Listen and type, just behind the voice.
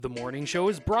The morning show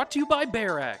is brought to you by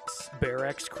BearX.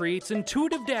 BearX creates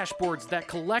intuitive dashboards that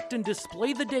collect and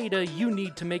display the data you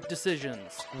need to make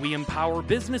decisions. We empower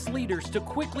business leaders to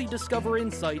quickly discover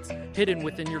insights hidden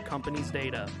within your company's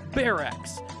data.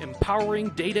 BearX, empowering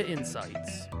data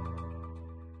insights.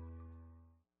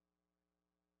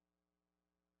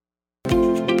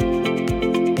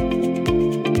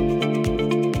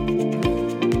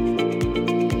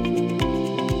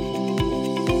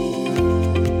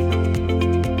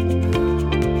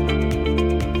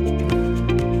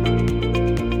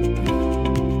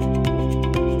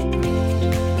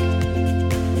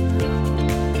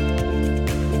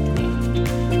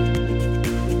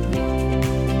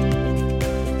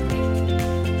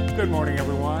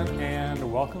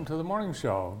 To the morning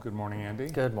show. Good morning, Andy.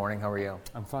 Good morning. How are you?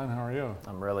 I'm fine. How are you?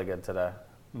 I'm really good today.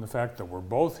 And the fact that we're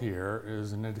both here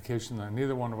is an indication that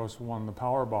neither one of us won the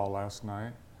Powerball last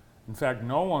night. In fact,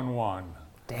 no one won.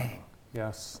 Dang.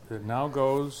 Yes. It now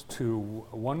goes to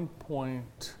what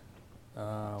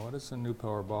is the new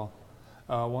Powerball?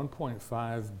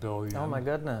 1.5 billion. Oh my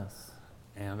goodness.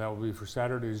 And that will be for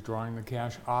Saturday's drawing. The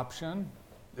cash option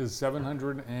is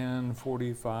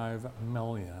 745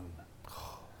 million.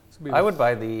 I would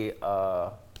buy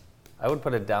I would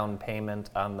put a down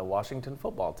payment on the Washington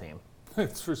football team.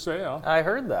 It's for sale. I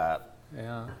heard that.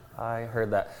 Yeah. I heard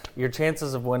that. Your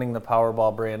chances of winning the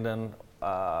Powerball, Brandon,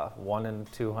 1 in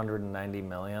 290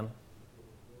 million.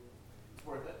 It's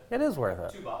worth it. It is worth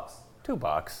it. $2. $2.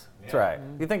 That's Yeah. right.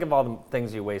 You think of all the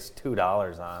things you waste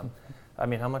 $2 on. I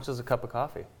mean, how much is a cup of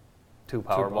coffee? 2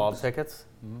 Powerball tickets?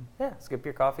 Mm-hmm. Yeah, skip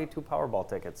your coffee, 2 Powerball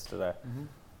tickets today. Mm-hmm.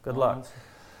 Good luck.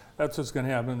 That's what's going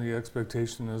to happen. The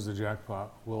expectation is the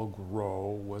jackpot will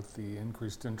grow with the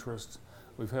increased interest.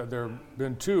 There have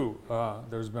been two.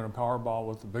 There's been a Powerball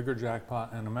with a bigger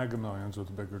jackpot and a Mega Millions with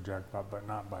a bigger jackpot, but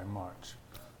not by much.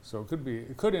 So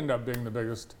it could end up being the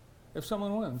biggest, if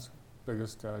someone wins,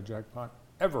 biggest jackpot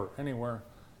ever anywhere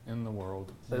in the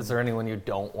world. Is there anyone you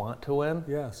don't want to win?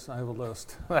 Yes, I have a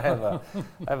list. I have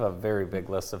a very big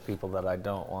list of people that I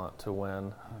don't want to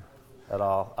win at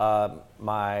all.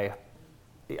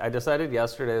 I decided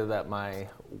yesterday that my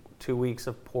 2 weeks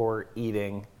of poor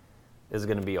eating is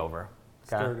going to be over.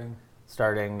 Okay?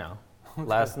 Starting now. Okay.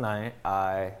 Last night,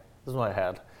 this is what I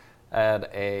had. I had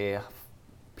a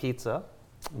pizza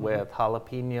with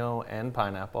jalapeno and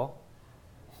pineapple,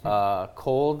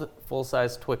 cold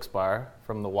full-size Twix bar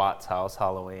from the Watts house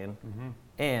Halloween,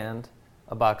 and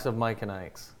a box of Mike and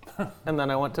Ike's. And then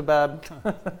I went to bed.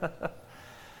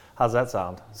 How's that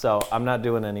sound? So I'm not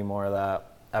doing any more of that.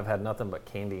 I've had nothing but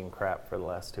candy and crap for the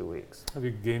last 2 weeks. Have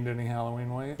you gained any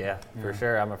Halloween weight? Yeah, for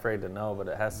sure. I'm afraid to know, but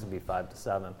it has to be 5 to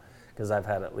 7 because I've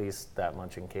had at least that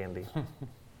much in candy.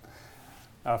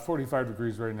 45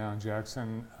 degrees right now in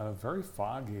Jackson. Very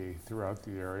foggy throughout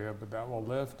the area, but that will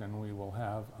lift and we will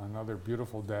have another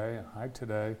beautiful day. High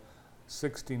today,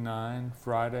 69.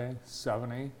 Friday,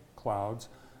 70. Clouds.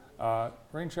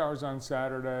 Rain showers on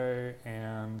Saturday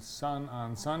and sun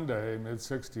on Sunday,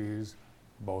 mid-60s,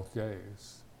 both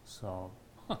days. So,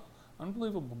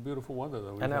 unbelievable, beautiful weather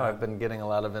that we've I know, had. I've been getting a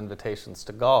lot of invitations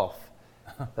to golf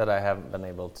that I haven't been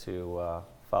able to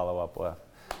follow up with.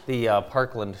 The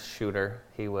Parkland shooter,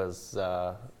 he was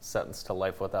sentenced to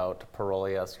life without parole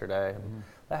yesterday. Mm-hmm.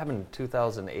 That happened in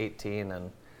 2018,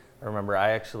 and I remember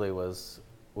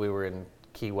we were in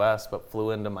Key West, but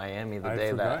flew into Miami the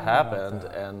day that happened.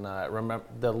 And remember,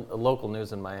 the local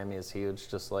news in Miami is huge,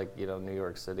 just like New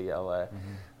York City, LA.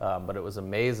 Mm-hmm. But it was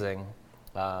amazing.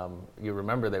 You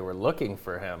remember they were looking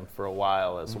for him for a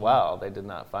while as well. They did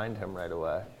not find him right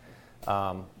away.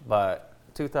 But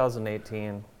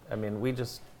 2018, I mean, we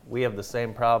have the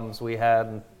same problems we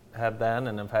had then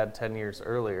and have had 10 years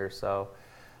earlier. So.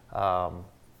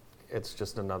 It's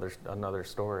just another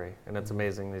story, and it's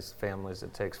amazing these families.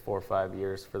 It takes 4 or 5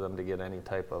 years for them to get any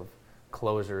type of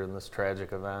closure in this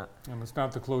tragic event. And it's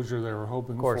not the closure they were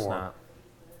hoping for. Of course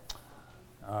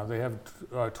not. They have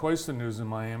twice the news in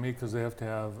Miami because they have to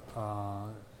have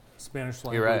Spanish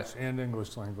language right. and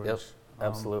English language. Yep,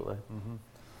 absolutely.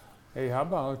 Hey, how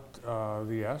about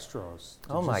the Astros?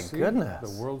 Oh my goodness!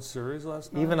 The World Series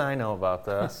last night. Even I know about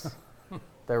this.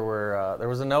 There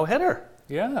was a no-hitter.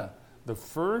 Yeah. The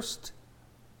first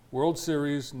World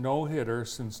Series no-hitter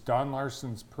since Don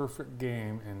Larson's perfect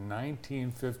game in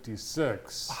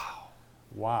 1956.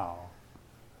 Wow.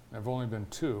 There have only been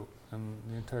 2 in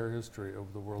the entire history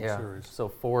of the World Series. So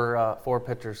 4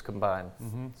 pitchers combined.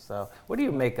 Mm-hmm. So what do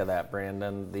you make of that,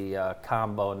 Brandon? The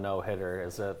combo no-hitter,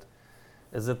 is it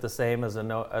the same as a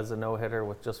no-hitter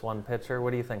with just one pitcher? What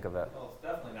do you think of it? Well, it's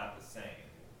definitely not the same.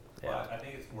 Yeah. But I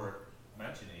think it's worth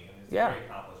mentioning. I mean, it's Yeah. a great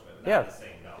accomplishment. Not the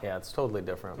same, no. Yeah, it's totally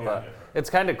different. Yeah. But it's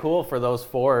kind of cool for those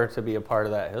four to be a part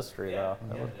of that history, though.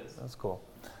 Yeah, it is. That's cool.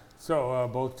 So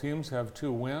both teams have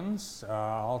 2 wins,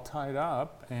 all tied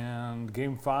up, and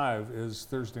Game 5 is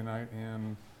Thursday night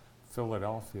in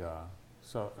Philadelphia.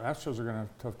 So Astros are going to have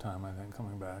a tough time, I think,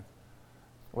 coming back.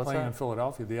 What's Playing that? in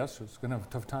Philadelphia, the Astros are going to have a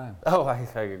tough time. Oh, I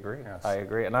agree. Yes. I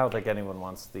agree. And I don't think anyone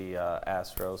wants the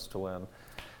Astros to win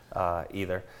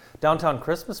either. Downtown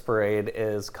Christmas Parade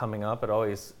is coming up. It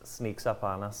always sneaks up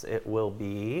on us. It will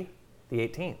be the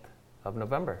 18th of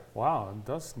November. Wow, it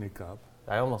does sneak up.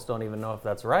 I almost don't even know if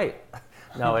that's right.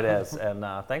 No, it is. And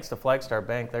thanks to Flagstar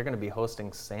Bank, they're going to be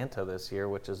hosting Santa this year,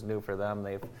 which is new for them.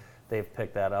 They've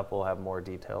picked that up. We'll have more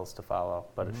details to follow,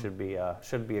 but it should be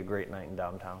a great night in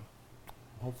downtown.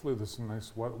 Hopefully there's some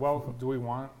nice weather. Well, do we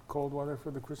want cold weather for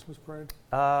the Christmas parade?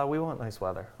 We want nice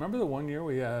weather. Remember the one year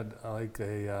we had like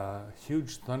a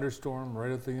huge thunderstorm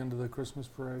right at the end of the Christmas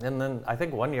parade? And then I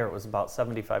think one year it was about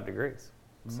 75 degrees.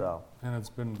 So And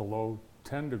it's been below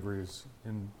 10 degrees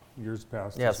in years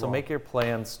past. yeah, as so well. make your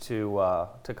plans to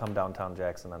come downtown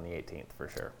Jackson on the 18th for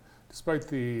sure. Despite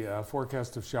the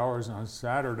forecast of showers on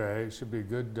Saturday, it should be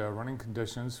good running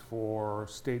conditions for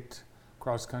state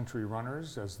cross-country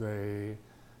runners as they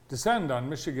descend on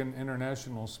Michigan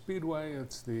International Speedway.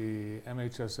 It's the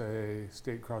MHSA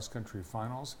State Cross-Country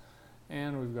Finals,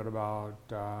 and we've got about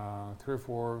 3 or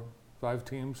 4, 5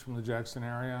 teams from the Jackson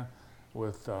area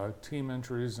with team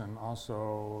entries, and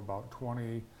also about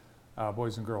 20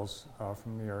 boys and girls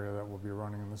from the area that will be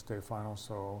running in the state finals.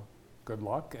 So good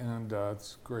luck, and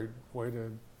it's a great way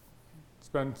to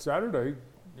spend Saturday,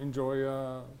 enjoy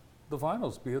the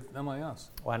finals, be at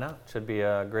MIS. Why not? Should be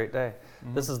a great day.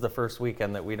 This is the first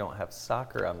weekend that we don't have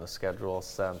soccer on the schedule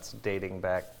since dating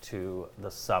back to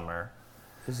the summer.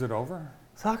 Is it over?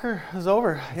 Soccer is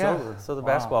over. It's yeah. over. So the Wow.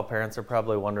 basketball parents are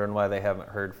probably wondering why they haven't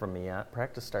heard from me yet.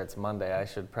 Practice starts Monday. I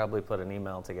should probably put an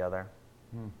email together.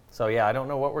 So yeah, I don't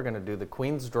know what we're going to do. The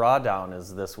Queen's Drawdown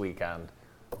is this weekend.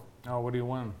 Oh, what do you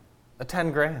win? A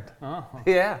 10 grand. Oh,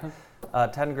 Yeah.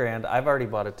 10 grand. I've already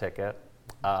bought a ticket.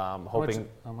 Hoping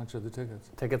how much are the tickets?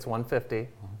 tickets 150.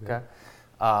 Okay.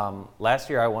 Okay. Last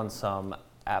year I won some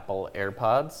Apple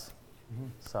AirPods.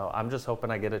 So I'm just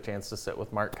hoping I get a chance to sit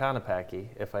with Mark Konopacki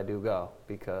if I do go,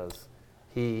 because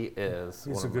he is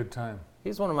It's a good time.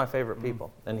 he's one of my favorite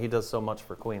people, and he does so much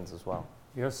for Queens as well.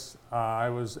 Yes, I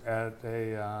was at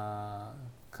a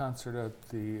concert at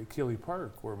the Keeley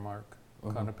Park where Mark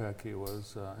Konopacki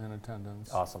was in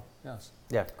attendance. Awesome. Yes.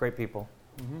 Yeah, great people.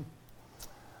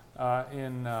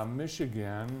 In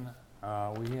Michigan,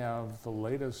 we have the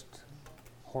latest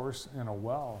horse in a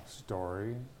well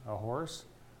story. A horse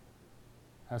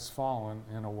has fallen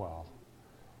in a well.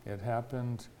 It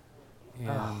happened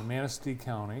in Manistee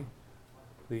County.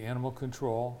 The animal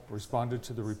control responded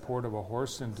to the report of a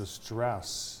horse in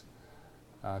distress.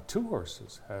 2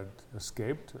 horses had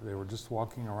escaped. They were just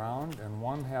walking around, and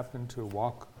one happened to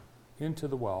walk into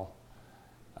the well.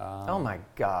 Oh my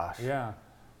gosh. Yeah,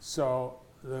 so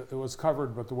it was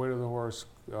covered, but the weight of the horse,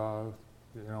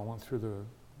 went through the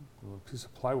piece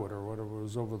of plywood or whatever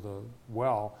was over the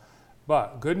well.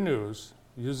 But good news,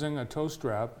 using a tow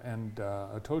strap and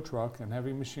a tow truck and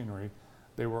heavy machinery,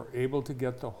 they were able to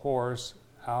get the horse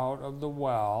out of the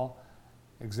well,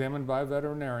 examined by a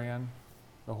veterinarian.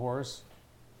 The horse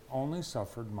only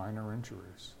suffered minor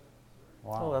injuries.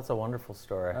 Wow, Oh, that's a wonderful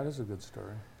story. that is a good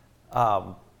story.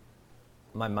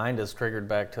 My mind is triggered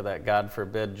back to that God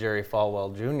forbid Jerry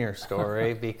Falwell Jr.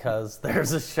 story because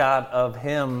there's a shot of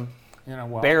him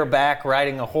bareback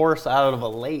riding a horse out of a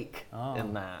lake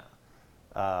in that.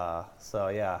 So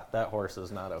yeah, that horse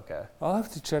is not okay. I'll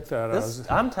have to check that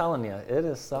out. I'm telling you, it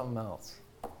is something else.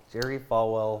 Jerry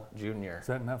Falwell Jr. Is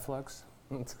that Netflix?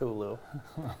 It's Hulu.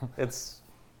 It's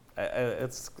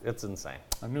insane.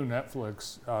 A new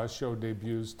Netflix show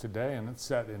debuts today, and it's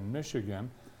set in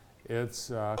Michigan. It's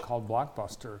called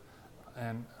Blockbuster.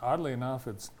 And oddly enough,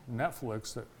 it's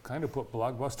Netflix that kind of put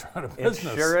Blockbuster out of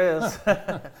business. It sure is.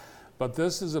 But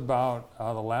this is about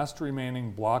the last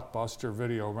remaining Blockbuster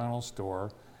video rental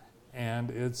store,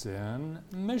 and it's in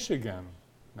Michigan.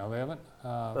 Now, they haven't...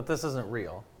 But this isn't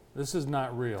real. This is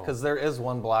not real. Because there is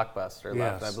one Blockbuster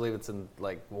left. Yes. I believe it's in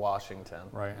like Washington.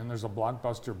 Right, and there's a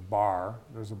Blockbuster bar.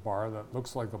 There's a bar that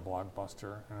looks like a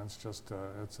Blockbuster, and it's just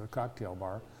it's a cocktail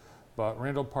bar. But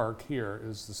Randall Park here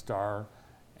is the star,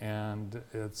 and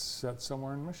it's set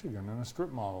somewhere in Michigan in a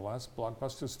strip mall. The last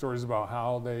Blockbuster story is about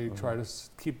how they try to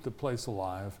keep the place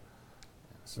alive.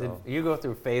 So, Did you go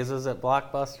through phases at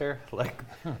Blockbuster? Like,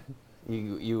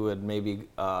 you would maybe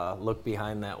look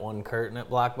behind that one curtain at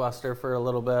Blockbuster for a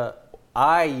little bit.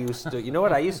 I used to, you know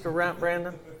what I used to rent,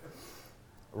 Brandon?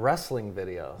 wrestling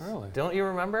videos. Really? Don't you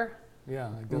remember? Yeah,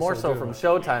 I guess More I so do. from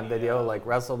Showtime video, like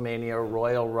WrestleMania,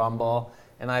 Royal Rumble,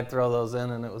 and I'd throw those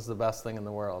in, and it was the best thing in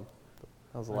the world.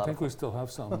 That was a I lot of think fun. we still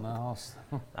have some in the house.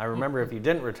 I remember if you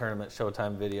didn't return them at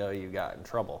Showtime video, you got in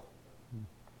trouble.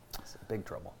 It's big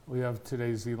trouble. We have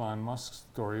today's Elon Musk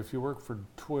story. If you work for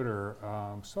Twitter,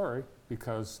 sorry,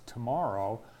 because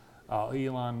tomorrow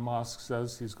Elon Musk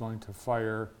says he's going to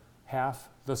fire half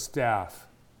the staff.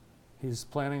 He's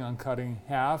planning on cutting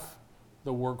half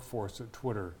the workforce at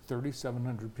Twitter.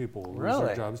 3,700 people will lose Really?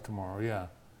 their jobs tomorrow. Yeah.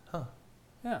 Huh.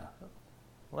 Yeah.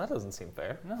 Well, that doesn't seem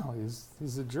fair. No,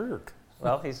 he's a jerk.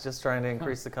 Well, he's just trying to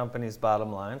increase the company's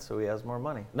bottom line so he has more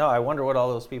money. No, I wonder what all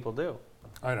those people do.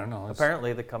 I don't know.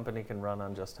 Apparently, the company can run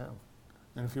on just him.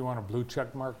 And if you want a blue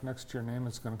check mark next to your name,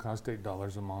 it's going to cost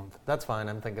 $8 a month. That's fine.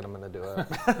 I'm thinking I'm going to do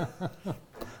it.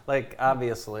 Like,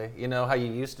 obviously, you know how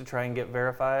you used to try and get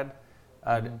verified?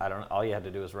 I don't know. All you had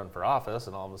to do was run for office,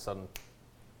 and all of a sudden,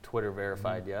 Twitter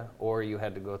verified you. Or you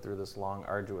had to go through this long,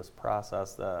 arduous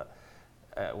process that,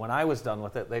 when I was done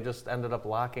with it, they just ended up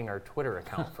locking our Twitter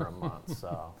account for a month.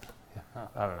 So,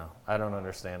 I don't know. I don't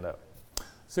understand it.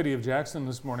 City of Jackson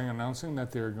this morning announcing that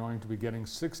they're going to be getting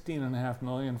 $16.5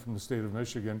 million from the state of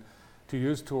Michigan to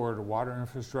use toward water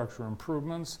infrastructure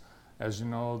improvements. As you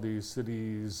know, the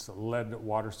city's lead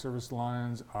water service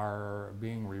lines are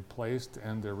being replaced,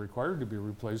 and they're required to be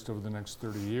replaced over the next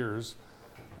 30 years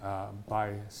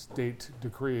by state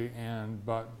decree.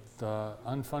 But the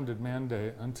unfunded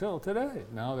mandate until today,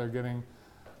 now they're getting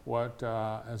what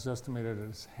is estimated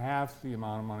as half the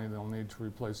amount of money they'll need to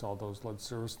replace all those lead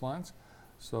service lines.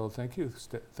 So thank you,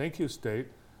 state.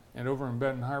 And over in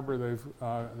Benton Harbor,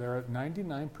 they're at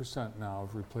 99% now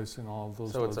of replacing all of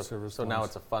those lead service So lines. now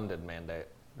it's a funded mandate.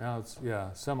 Now it's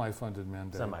semi-funded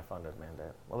mandate. Semi-funded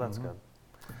mandate. Well, that's good.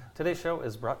 Today's show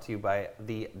is brought to you by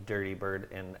the Dirty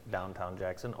Bird in downtown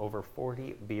Jackson. Over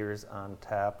 40 beers on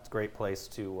tap. It's a great place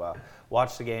to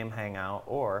watch the game, hang out,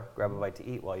 or grab a bite to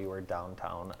eat while you are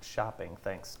downtown shopping,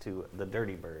 thanks to the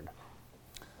Dirty Bird.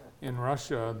 In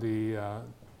Russia, the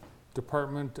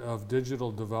Department of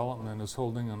Digital Development is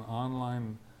holding an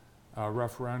online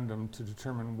referendum to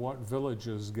determine what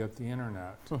villages get the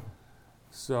internet.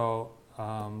 So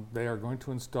they are going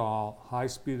to install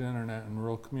high-speed internet in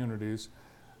rural communities.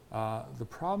 The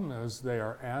problem is they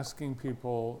are asking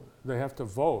people, they have to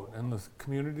vote, and the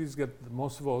communities get the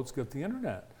most votes get the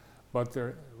internet. But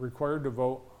they're required to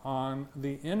vote on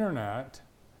the internet,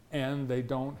 and they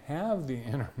don't have the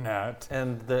internet.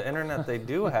 And the internet they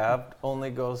do have only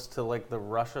goes to like the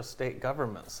Russia state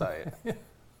government site.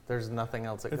 There's nothing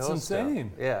else it It's goes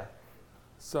insane. to. Yeah.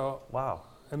 So Wow.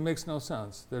 it makes no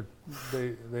sense.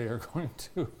 They are going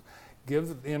to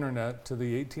give the internet to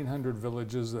the 1,800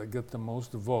 villages that get the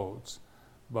most votes,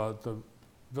 but the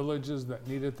villages that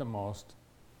need it the most,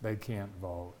 they can't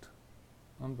vote.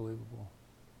 Unbelievable.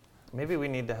 Maybe we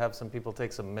need to have some people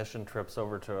take some mission trips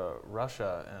over to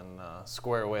Russia and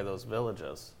square away those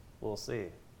villages. We'll see.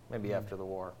 Maybe after the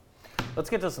war. Let's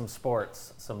get to some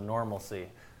sports, some normalcy.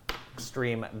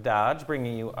 Extreme Dodge,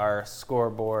 bringing you our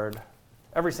scoreboard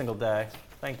every single day.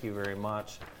 Thank you very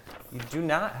much. You do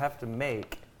not have to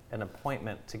make an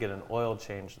appointment to get an oil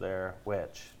change there,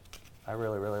 which I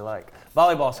really, really like.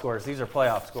 Volleyball scores. These are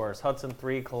playoff scores. Hudson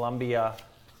 3, Columbia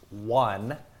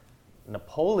 1.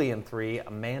 Napoleon 3,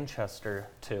 Manchester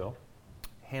 2.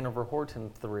 Hanover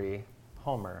Horton 3,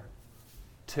 Homer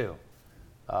 2.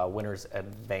 Winners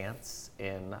advance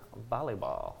in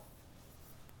volleyball.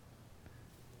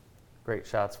 Great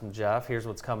shots from Jeff. Here's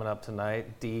what's coming up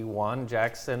tonight. D1,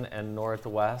 Jackson and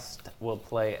Northwest will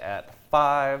play at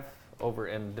 5 over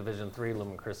in Division 3,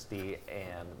 Lumen Christi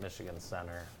and Michigan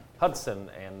Center. Hudson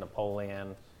and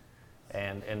Napoleon.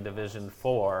 And in Division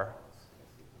 4,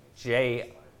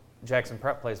 Jackson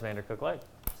Prep plays Vandercook Lake.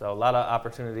 So a lot of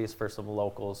opportunities for some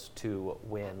locals to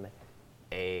win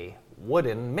a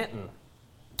wooden mitten.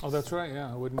 Oh, that's right.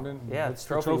 Yeah, it wouldn't been. Yeah, that's it's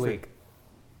the trophy week.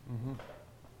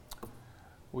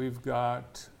 We've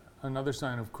got another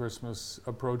sign of Christmas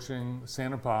approaching.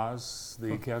 Santa Paws,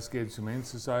 the Cascades Humane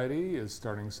Society, is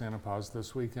starting Santa Paws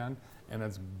this weekend, and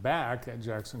it's back at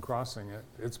Jackson Crossing.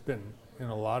 It's been in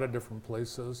a lot of different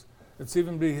places. It's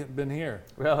even been here.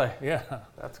 Really? Yeah,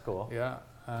 That's cool. yeah.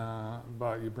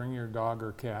 But you bring your dog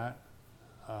or cat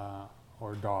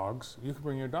or dogs. You can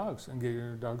bring your dogs and get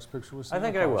your dog's picture with I Santa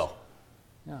think Claus. I will.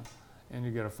 Yeah, and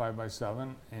you get a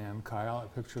 5x7, and Kyle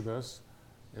at Picture This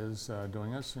is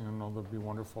doing it, so you know there'll be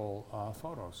wonderful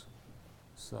photos.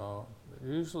 So it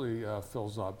usually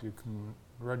fills up. You can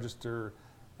register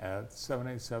at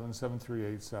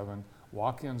 787-7387.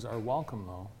 Walk-ins are welcome,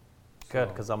 though. Good,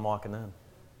 So, because I'm walking in.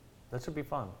 That should be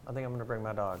fun. I think I'm going to bring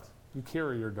my dogs. you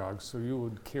carry your dogs, so you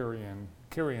would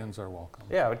carry-ins are welcome.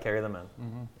 Yeah, I would carry them in.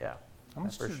 Mm-hmm. Yeah, How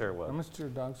much for do- sure would. How much do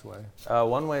your dogs weigh?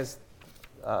 One weighs,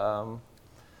 I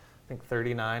think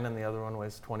 39, and the other one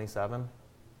weighs 27.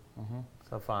 Mm-hmm.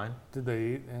 So fine. Did they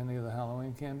eat any of the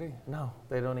Halloween candy? No,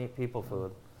 they don't eat people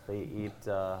food. They eat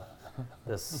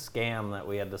this scam that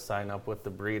we had to sign up with the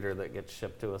breeder that gets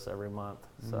shipped to us every month.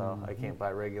 So I can't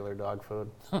buy regular dog food.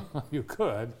 You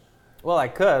could. Well, I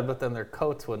could, but then their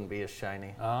coats wouldn't be as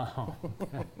shiny. Oh.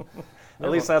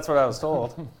 At least that's what I was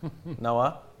told.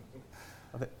 Noah?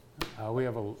 We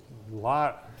have a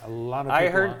lot of people I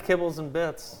heard on- Kibbles and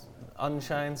Bits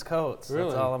unshines coats. Really?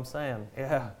 That's all I'm saying.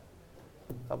 Yeah.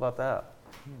 How about that?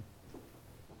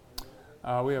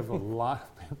 We have a lot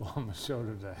of people on the show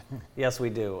today. Yes, we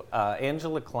do.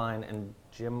 Angela Klein and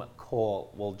Jim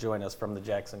Cole will join us from the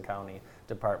Jackson County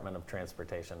Department of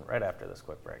Transportation right after this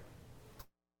quick break.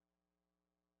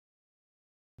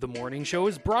 The morning show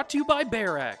is brought to you by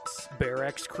BearX.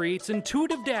 BearX creates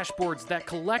intuitive dashboards that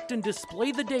collect and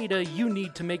display the data you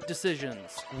need to make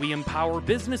decisions. We empower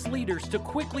business leaders to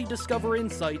quickly discover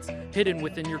insights hidden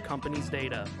within your company's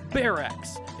data.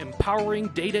 BearX, empowering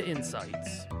data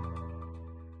insights.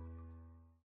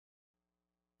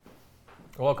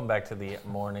 Welcome back to the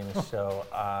morning show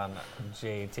on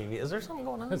JTV. Is there something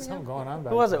going on? There's again? something going on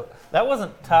back Who was there. it? That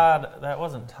wasn't Todd. That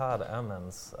wasn't Todd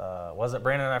Emmons. Was it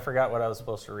Brandon? I forgot what I was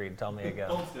supposed to read. Tell me again.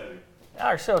 Homesteading.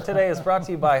 Our show today is brought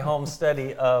to you by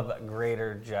Homesteady of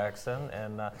Greater Jackson,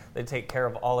 and they take care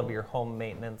of all of your home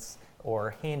maintenance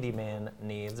or handyman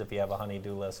needs. If you have a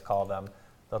honey-do list, call them.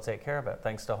 They'll take care of it.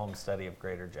 Thanks to Homesteady of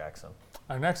Greater Jackson.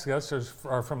 Our next guests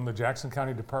are from the Jackson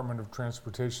County Department of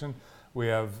Transportation. We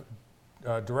have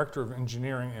Director of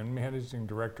Engineering and Managing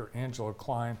Director Angela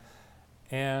Klein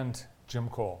and Jim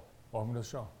Cole. Welcome to the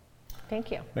show.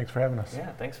 Thank you. Thanks for having us.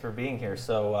 Yeah, thanks for being here.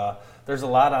 So there's a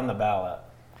lot on the ballot.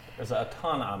 There's a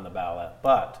ton on the ballot,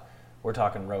 but we're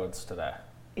talking roads today.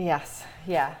 Yes,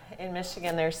 yeah. In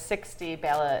Michigan, there's 60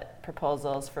 ballot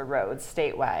proposals for roads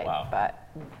statewide, Wow. but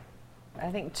I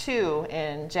think 2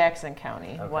 in Jackson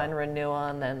County, Okay. 1 renewal,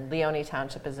 and then Leone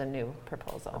Township is a new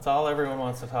proposal. That's all everyone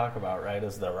wants to talk about, right?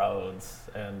 Is the roads,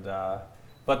 and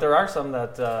but there are some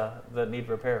that that need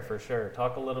repair for sure.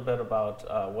 Talk a little bit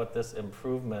about what this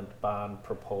improvement bond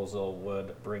proposal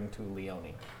would bring to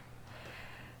Leone.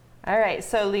 All right,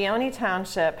 so Leone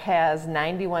Township has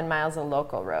 91 miles of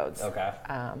local roads. Okay.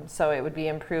 So it would be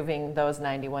improving those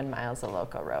 91 miles of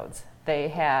local roads. They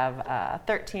have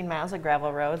 13 miles of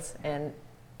gravel roads, and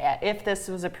if this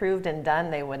was approved and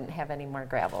done, they wouldn't have any more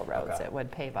gravel roads. Okay. It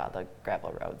would pave all the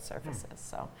gravel road surfaces.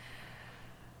 So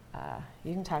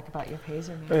you can talk about your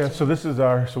Pacer. Yeah, so this is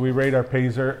so we rate our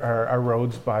our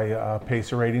roads by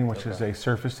Pacer rating, which is a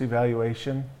surface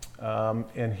evaluation.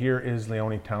 And here is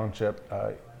Leone Township.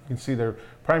 You can see their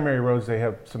primary roads. We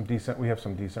have some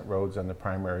decent roads on the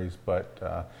primaries,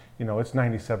 but you know, it's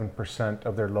 97%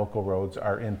 of their local roads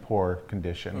are in poor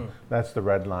condition. That's the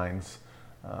red lines.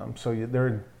 So they're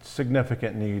in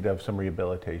significant need of some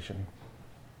rehabilitation.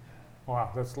 Wow,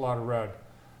 that's a lot of red.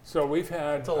 So we've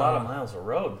had It's a lot of miles of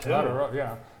road a too. lot of road,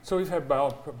 yeah. So we've had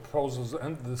ballot proposals,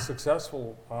 and the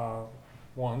successful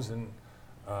ones in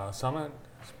Summit,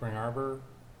 Spring Arbor,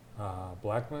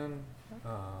 Blackman.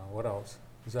 What else?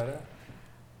 Is that it?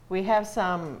 We have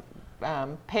some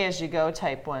pay-as-you-go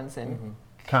type ones in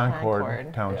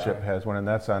Concord Township Yeah. has one, and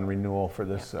that's on renewal for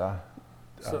this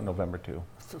So- November 2.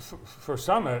 For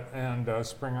Summit and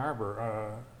Spring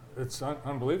Arbor, it's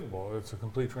unbelievable. It's a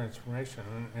complete transformation,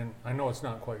 and I know it's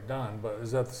not quite done, but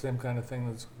is that the same kind of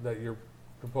thing that you're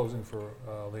proposing for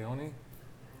Leone?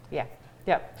 Yeah,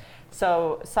 yep.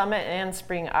 So Summit and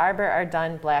Spring Arbor are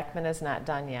done. Blackman is not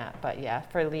done yet, but yeah,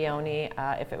 for Leone,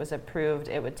 if it was approved,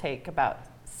 it would take about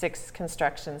 6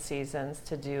 construction seasons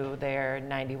to do their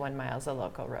 91 miles of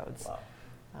local roads. Wow.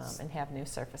 And have new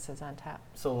surfaces on top.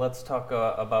 So let's talk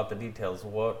about the details.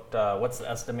 What's the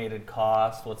estimated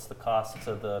cost? What's the cost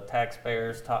to the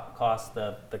taxpayers? Cost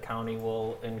that the county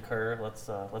will incur? Let's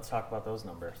talk about those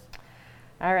numbers.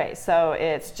 All right, so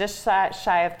it's just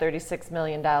shy of $36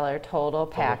 million total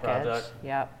package. project?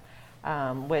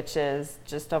 Yep, which is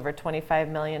just over 25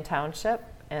 million township,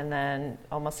 and then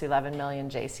almost 11 million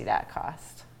JCDOT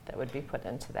cost that would be put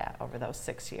into that over those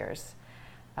 6 years.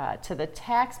 To the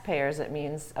taxpayers, it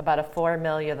means about a 4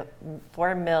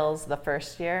 mils the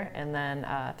first year, and then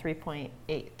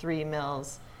 3.83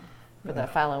 mils for the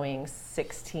following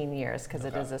 16 years, because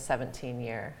it is a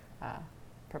 17-year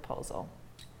proposal.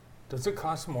 Does it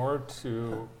cost more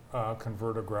to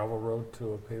convert a gravel road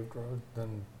to a paved road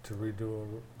than to redo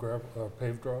a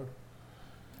paved road?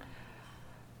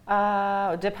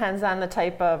 Depends on the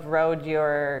type of road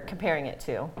you're comparing it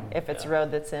to. If it's a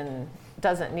road that's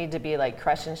doesn't need to be like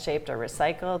crush-and shaped or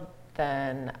recycled,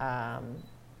 then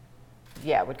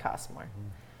it would cost more.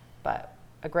 But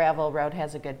a gravel road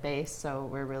has a good base, so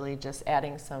we're really just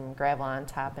adding some gravel on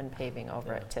top and paving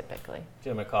over it typically.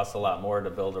 Jim, it costs a lot more to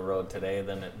build a road today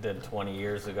than it did 20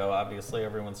 years ago. Obviously,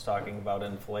 everyone's talking about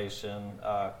inflation,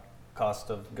 cost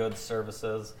of goods,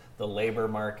 services, the labor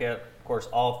market, of course,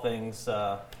 all things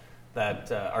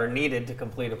that are needed to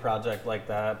complete a project like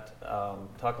that.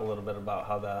 Talk a little bit about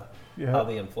how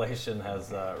the inflation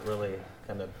has really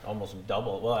kind of almost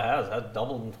doubled. Well, it has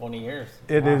doubled in 20 years.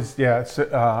 It is, yeah. It's,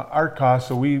 our costs,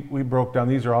 so we broke down,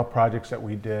 these are all projects that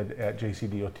we did at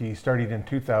JCDOT, starting in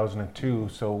 2002.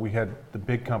 So we had the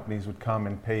big companies would come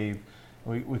and pave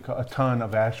a ton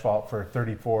of asphalt for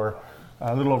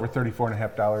a little over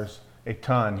 $34.50 a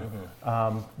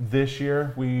ton. This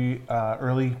year, we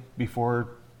early before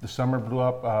the summer blew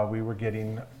up, we were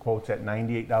getting quotes at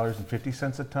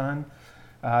 $98.50 a ton.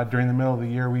 During the middle of the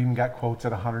year, we even got quotes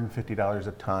at $150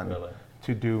 a ton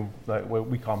to do like what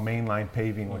we call mainline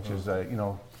paving, which is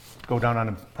go down on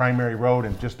a primary road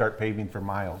and just start paving for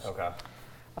miles. Okay.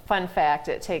 A fun fact: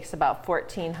 it takes about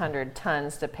 1,400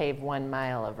 tons to pave 1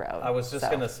 mile of road. I was just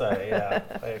going to say, yeah.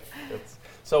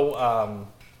 So,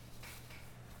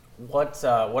 what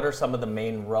are some of the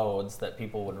main roads that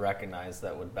people would recognize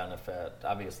that would benefit?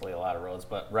 Obviously, a lot of roads,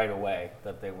 but right away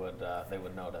that they would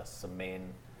notice some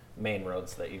main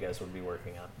roads that you guys would be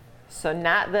working on. So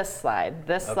not this slide.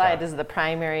 This slide is the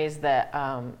primaries that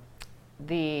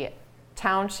the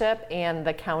township and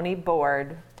the county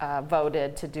board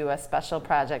voted to do a special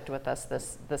project with us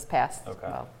this past.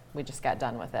 Well, we just got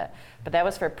done with it, but that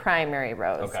was for primary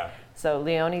roads. Okay. So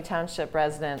Leone Township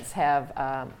residents have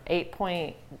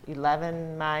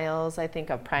 8.11 miles, I think,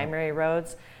 of primary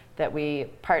roads that we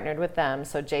partnered with them.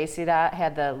 So JCDOT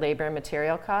had the labor and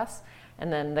material costs, and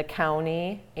then the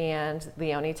county and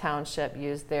Leone Township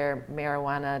used their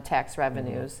marijuana tax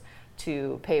revenues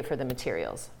to pay for the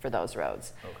materials for those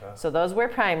roads. Okay. So those were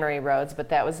primary roads, but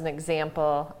that was an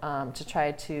example to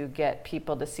try to get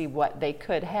people to see what they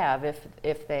could have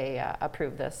if they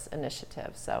approve this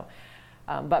initiative. So,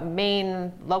 but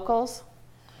main locals,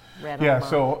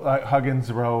 so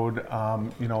Huggins Road,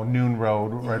 Noon Road,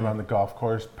 right around the golf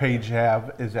course. Page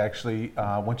Ave is actually,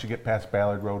 once you get past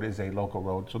Ballard Road, is a local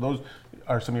road. So those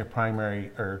are some of your primary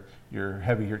or your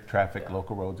heavier traffic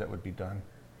local roads that would be done.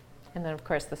 and then of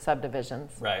course the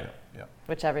subdivisions, Right.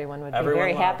 which everyone would be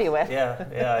very happy with.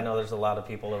 Yeah, I know there's a lot of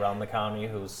people around the county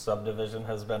whose subdivision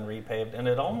has been repaved, and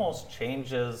it almost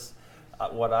changes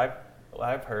what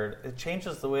I've heard. It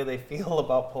changes the way they feel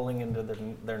about pulling into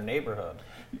their neighborhood.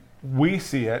 We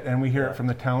see it, and we hear it from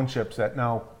the townships that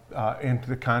now, into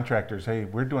the contractors, hey,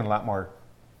 we're doing a lot more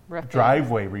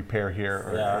driveway repair here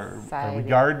or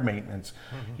yard maintenance.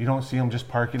 You don't see them just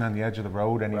parking on the edge of the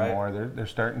road anymore. Right. They're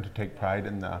starting to take pride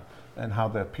in how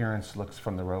the appearance looks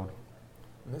from the road.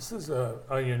 This is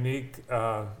a unique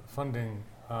funding,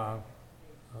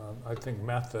 I think,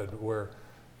 method where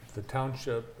the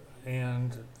township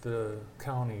and the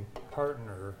county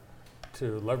partner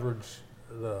to leverage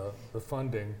the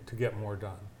funding to get more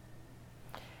done.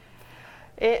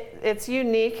 It's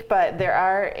unique, but there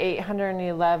are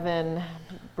 811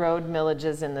 road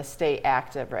millages in the state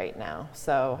active right now.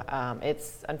 So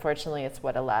unfortunately it's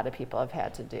what a lot of people have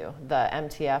had to do. The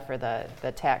MTF or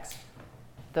the tax,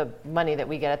 the money that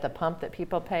we get at the pump that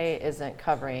people pay isn't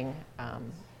covering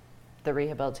the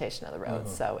rehabilitation of the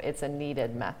roads. So it's a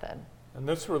needed method. And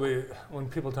that's really, when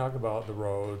people talk about the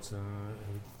roads and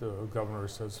the governor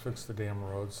says fix the damn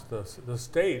roads, the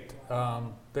state,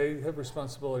 they have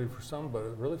responsibility for some, but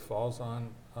it really falls on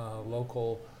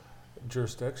local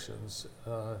jurisdictions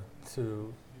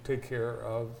to take care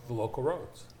of the local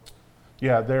roads.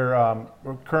 Yeah, they're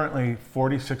currently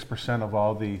 46% of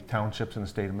all the townships in the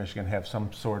state of Michigan have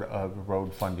some sort of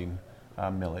road funding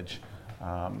millage.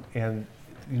 And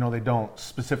they don't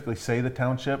specifically say the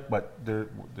township, but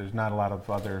there's not a lot of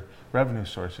other revenue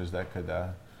sources that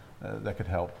could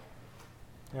help.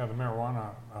 Yeah, the marijuana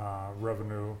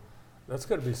revenue, that's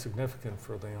got to be significant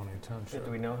for Leone Township.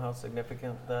 Do we know how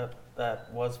significant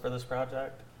that was for this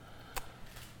project?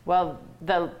 Well,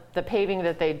 the paving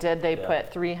that they did, they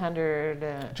put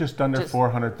 300... just under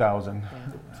 400,000.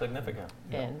 Significant.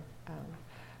 In.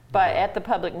 But at the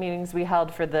public meetings we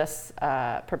held for this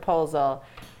proposal,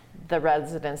 the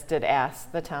residents did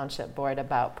ask the township board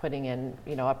about putting in,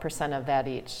 a percent of that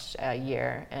each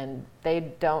year, and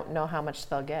they don't know how much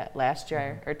they'll get. Last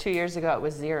year or 2 years ago, it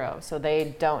was zero, so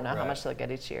they don't know how much they'll get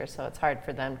each year. So it's hard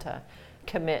for them to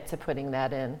commit to putting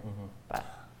that in. But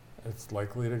it's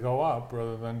likely to go up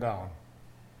rather than down,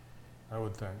 I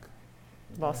would think.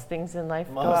 Most things in life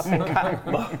go up and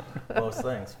down, Most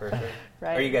things, for sure.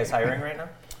 right? Are you guys hiring right now?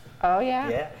 Oh,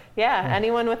 yeah. Yeah,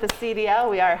 anyone with a CDL,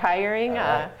 we are hiring.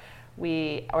 All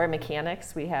right. Or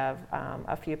mechanics, we have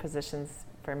a few positions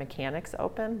for mechanics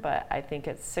open, but I think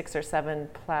it's 6 or 7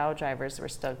 plow drivers we're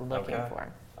still looking Okay.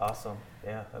 for. Awesome.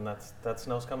 Yeah, and that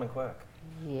snow's coming quick.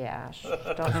 Yeah,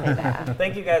 don't say that.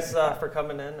 Thank you guys for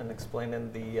coming in and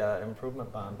explaining the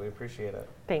improvement bond. We appreciate it.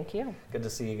 Thank you. Good to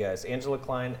see you guys. Angela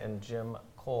Klein and Jim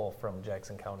Cole from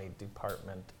Jackson County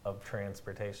Department of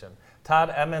Transportation.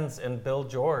 Todd Emmons and Bill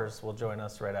Jors will join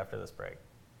us right after this break.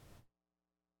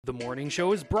 The morning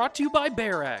show is brought to you by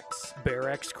BearX.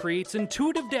 BearX creates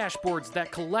intuitive dashboards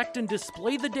that collect and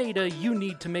display the data you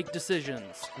need to make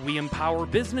decisions. We empower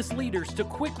business leaders to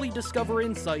quickly discover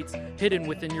insights hidden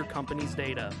within your company's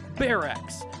data.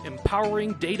 BearX,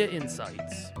 empowering data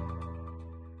insights.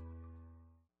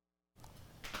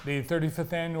 The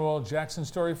 35th annual Jackson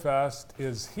Story Fest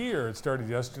is here. It started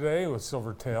yesterday with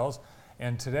Silver Tales,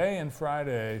 and today and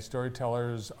Friday,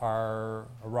 storytellers are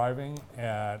arriving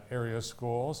at area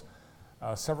schools.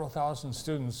 Several thousand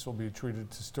students will be treated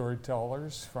to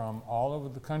storytellers from all over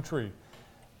the country.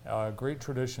 Great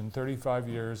tradition, 35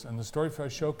 years, and the Story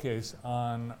Fest Showcase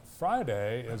on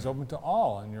Friday is open to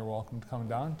all, and you're welcome to come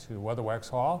down to Weatherwax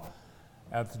Hall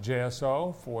at the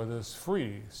JSO for this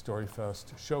free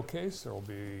StoryFest showcase. There will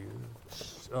be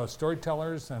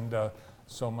storytellers and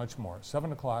so much more.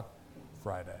 7 o'clock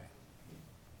Friday.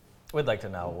 We'd like to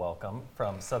now welcome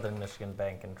from Southern Michigan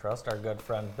Bank and Trust our good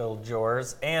friend Bill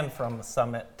Jors, and from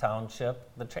Summit Township,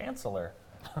 the Chancellor,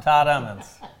 Todd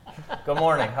Emmons. Good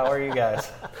morning. How are you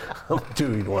guys? I'm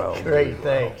doing well. Great,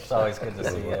 thanks. It's always good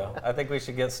to see you. I think we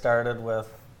should get started with.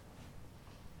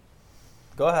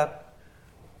 Go ahead.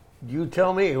 You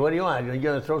tell me. What do you want? Are you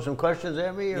going to throw some questions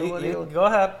at me? Or what do you... Go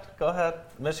ahead. Go ahead.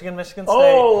 Michigan State.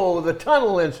 Oh, the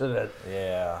tunnel incident.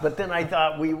 Yeah. But then I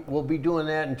thought we will be doing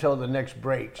that until the next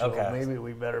break. So Okay. maybe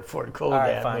we better forego All right,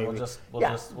 that. fine. Maybe. We'll just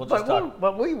but talk.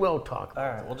 But we will talk. All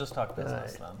right, we'll just talk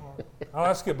business then. I'll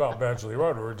ask you about Badgley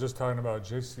Road. We were just talking about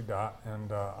JC Dot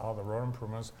and all the road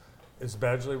improvements. Is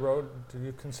Badgley Road, do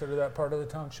you consider that part of the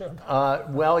township?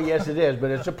 Well, yes, it is,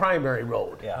 but it's a primary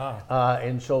road. Yeah.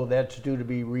 And so that's due to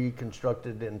be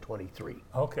reconstructed in 23.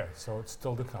 Okay, so it's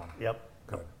still to come. Yep.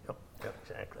 Good. Yep,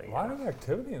 exactly. A lot of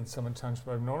activity in Summit Township.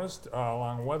 I've noticed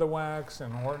along Weatherwax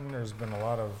and Horton, there's been a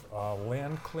lot of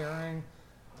land clearing.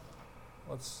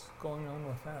 What's going on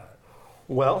with that?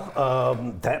 Well,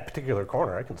 that particular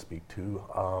corner I can speak to.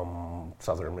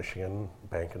 Southern Michigan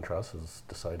Bank and Trust has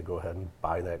decided to go ahead and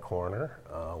buy that corner.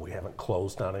 We haven't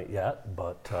closed on it yet,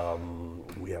 but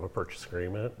we have a purchase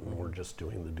agreement, and we're just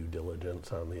doing the due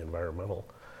diligence on the environmental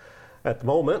at the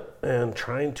moment and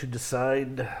trying to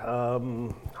decide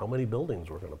how many buildings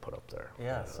we're going to put up there.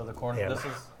 Yeah. So the corner. And,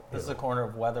 This is the corner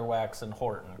of Weatherwax and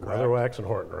Horton. Correct? Weatherwax and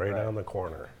Horton, right Right. on the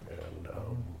corner. And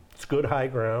it's good high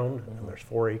ground, and there's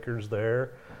 4 acres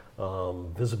there.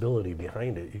 Visibility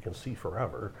behind it, you can see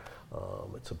forever.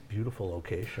 It's a beautiful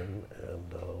location,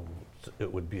 and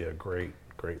it would be a great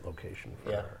location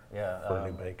for, for a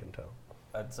new bank in town.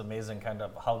 It's amazing kind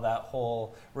of how that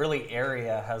whole really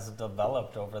area has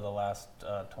developed over the last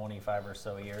 25 or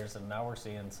so years, and now we're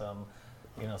seeing some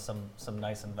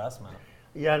nice investment.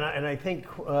 Yeah, and I think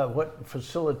what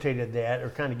facilitated that, or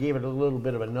kind of gave it a little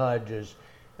bit of a nudge, is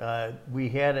we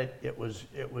had it was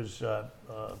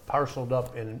parceled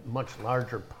up in much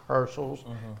larger parcels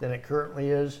than it currently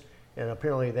is, and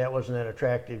apparently that wasn't that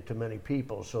attractive to many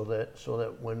people. So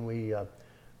that when we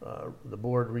the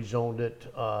board rezoned it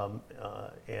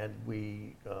and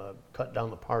we cut down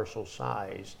the parcel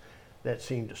size, that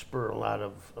seemed to spur a lot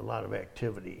of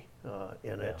activity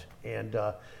in it. And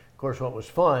of course, what was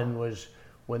fun was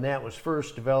when that was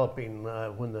first developing,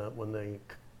 when the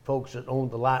folks that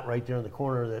owned the lot right there in the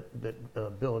corner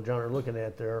that Bill and John are looking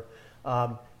at there,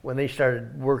 when they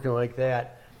started working like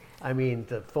that, I mean,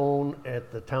 the phone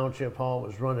at the township hall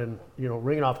was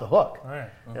ringing off the hook. Right.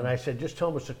 And I said, just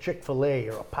tell them it's a Chick-fil-A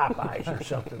or a Popeyes or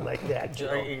something like that.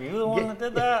 Are you the one that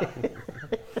did that?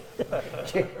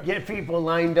 Get people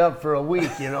lined up for a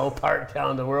week, part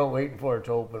down the world waiting for it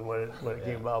to open when it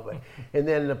came about. And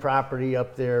then the property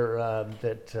up there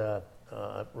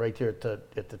right there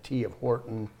at the T of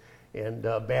Horton and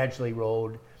Badgley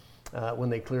Road, when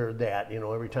they cleared that,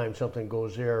 every time something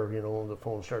goes there, the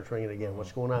phone starts ringing again.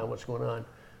 What's going on? What's going on?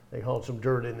 They hauled some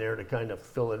dirt in there to kind of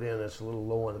fill it in. It's a little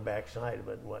low on the back side of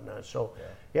it and whatnot. So,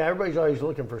 yeah, everybody's always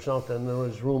looking for something. There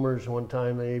was rumors one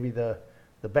time maybe the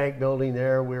bank building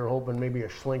there, we were hoping maybe a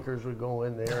Schlinkers would go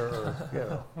in there,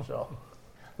 or, so.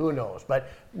 who knows? But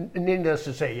needless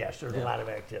to say, yes, there's a lot of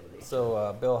activity.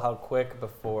 So, Bill, how quick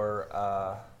before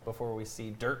we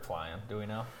see dirt flying? Do we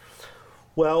know?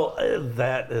 Well,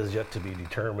 that is yet to be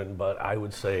determined, but I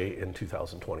would say in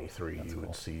 2023 you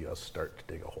would see us start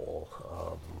to dig a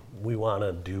hole. We want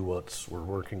to do we're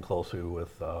working closely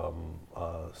with a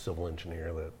civil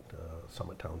engineer that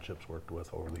Summit Township's worked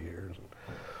with over the years. And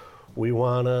we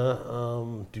want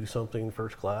to do something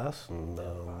first class and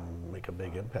make a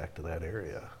big impact to that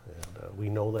area. And we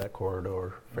know that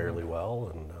corridor fairly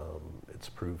well, and it's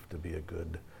proved to be a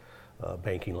good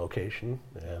banking location,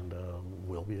 and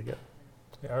will be again.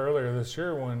 Yeah, earlier this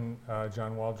year, when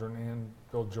John Waldron and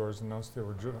Bill George announced they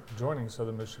were joining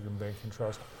Southern Michigan Bank and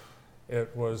Trust, it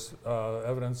was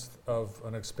evidence of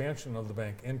an expansion of the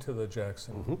bank into the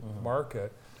Jackson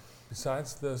market.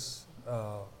 Besides this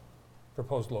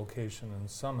proposed location in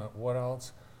Summit,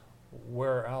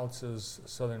 where else is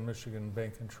Southern Michigan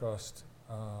Bank and Trust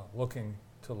looking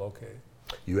to locate?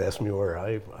 You asked me where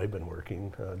I've been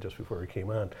working just before we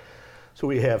came on. So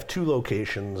we have 2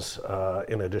 locations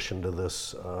in addition to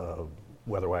this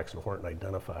Weatherwax and Horton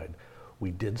identified.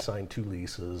 We did sign 2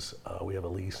 leases. We have a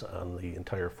lease on the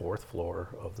entire 4th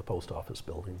floor of the post office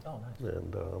building. Oh, nice.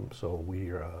 And so we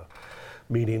are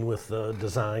meeting with the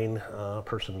design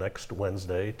person next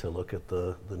Wednesday to look at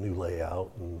the new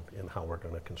layout and how we're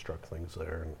going to construct things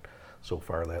there. And so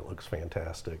far that looks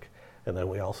fantastic. And then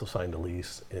we also signed a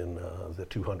lease in the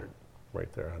 200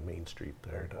 right there on Main Street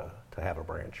there to have a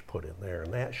branch put in there.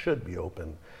 And that should be open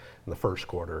in the first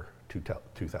quarter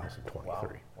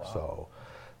 2023. Wow. So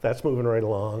that's moving right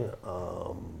along.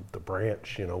 The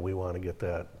branch, we want to get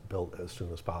that built as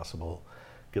soon as possible,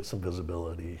 get some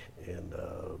visibility, and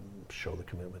show the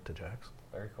commitment to Jackson.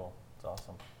 Very cool. It's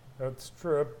awesome. That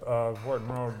strip of Horton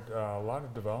Road, a lot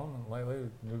of development lately.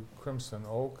 New Crimson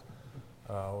Oak.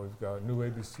 We've got new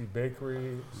ABC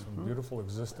Bakery, some beautiful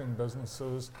existing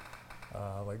businesses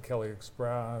like Kelly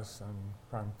Express and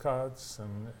Prime Cuts,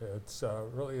 and it's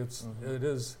it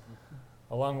is,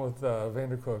 along with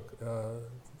Vandercook,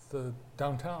 the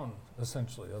downtown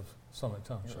essentially of Summit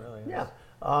Township. It really is. Yeah.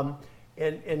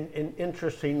 And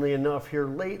interestingly enough, here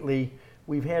lately,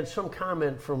 we've had some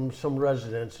comment from some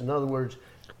residents. In other words,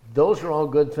 those are all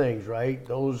good things, right?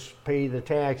 Those pay the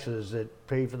taxes that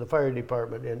pay for the fire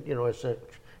department, and et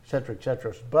cetera, et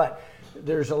cetera. But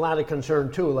there's a lot of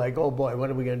concern too, like, oh boy, what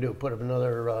are we going to do? Put up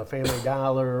another Family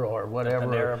Dollar or whatever?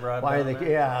 Panera Bread why are down they?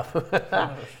 there?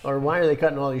 Yeah. Or why are they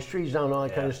cutting all these trees down? All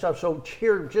that kind of stuff. So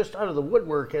here, just out of the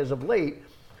woodwork, as of late,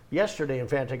 yesterday, in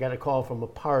fact, I got a call from a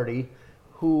party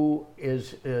who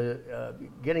is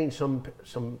getting some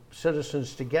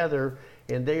citizens together,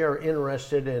 and they are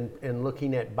interested in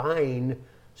looking at buying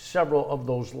several of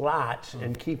those lots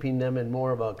and keeping them in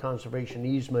more of a conservation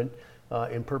easement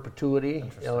in perpetuity,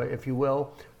 if you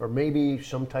will, or maybe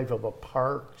some type of a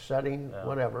park setting,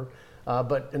 whatever.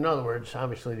 But in other words,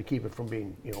 obviously to keep it from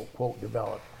being, quote,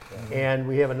 developed. And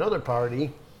we have another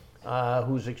party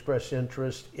who's expressed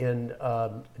interest in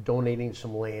donating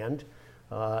some land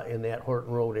in that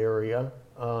Horton Road area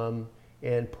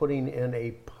and putting in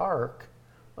a park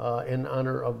in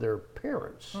honor of their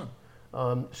parents.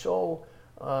 So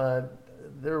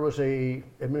there was a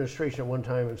administration at one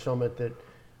time in Summit that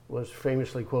was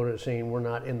famously quoted as saying, "We're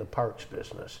not in the parks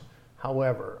business."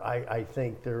 However, I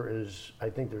think there's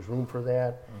room for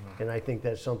that, and I think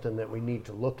that's something that we need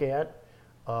to look at.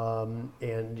 And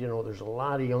there's a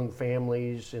lot of young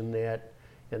families in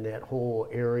that whole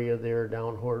area there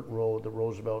down Horton Road, the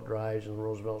Roosevelt Drives and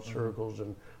Roosevelt Circles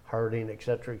and Harding, et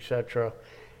cetera, et cetera.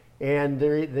 And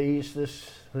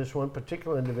this one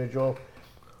particular individual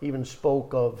even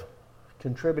spoke of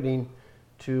contributing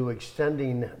to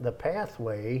extending the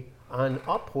pathway on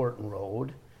up Horton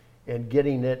Road and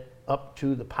getting it up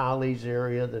to the Polly's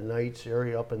area, the Knights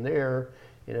area up in there.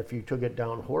 And if you took it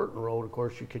down Horton Road, of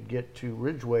course, you could get to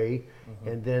Ridgeway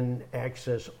and then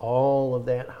access all of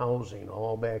that housing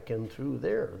all back in through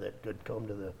there that could come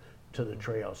to the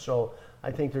trail. So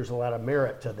I think there's a lot of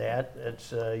merit to that.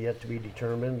 It's yet to be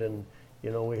determined, and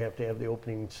we have to have the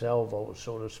opening salvo,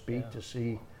 so to speak, to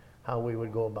see how we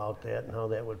would go about that and how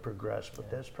that would progress. But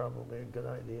that's probably a good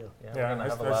idea. Yeah,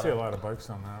 I see a lot of bikes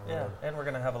on that road. Yeah, and we're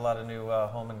going to have a lot of new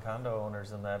home and condo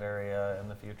owners in that area in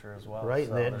the future as well. Right,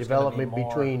 so and that development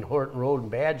between Horton Road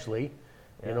and Badgley,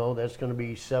 that's going to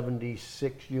be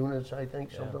 76 units, I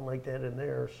think, something like that in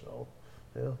there. So,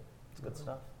 yeah. It's good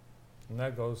stuff. And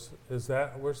that goes,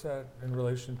 where's that in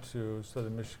relation to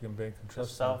Southern Michigan Bank and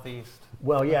Trust? Just southeast.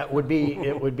 Well, yeah, it would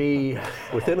be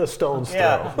Within a stone's throw.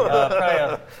 Yeah,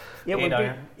 probably it would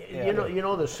iron. be Yeah. you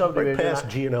know the Right subdivision. past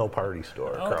G&L Party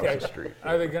Store across the street.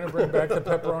 Are they going to bring back the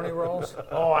pepperoni rolls?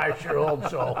 Oh, I sure hope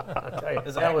so. I'll tell you,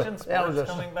 Is that was- Action that was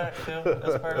Sports a- coming back too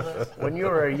as part of this? When you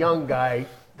were a young guy,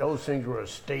 those things were a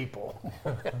staple.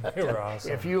 They were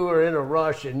awesome. If you were in a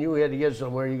rush and you had to get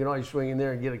somewhere, you could always swing in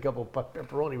there and get a couple of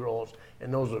pepperoni rolls,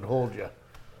 and those would hold you.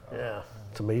 Yeah.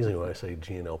 It's amazing when I say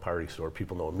G&L Party Store,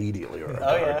 people know immediately what I'm Oh,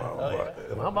 talking yeah. about. Oh,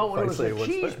 but How about when if it I was say a what's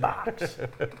cheese there- box?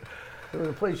 There was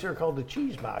a place here called the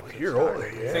Cheese Box. You're older,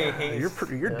 yeah. See,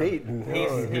 You're dating.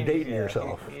 You're dating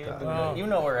yourself. You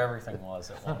know where everything was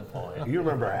at one point. You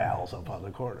remember Al's up on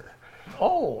the corner.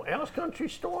 Oh, Al's Country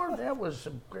Store? That was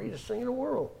the greatest thing in the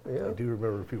world. Yeah. I do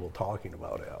remember people talking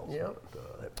about Al's. Yeah.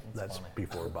 But, that's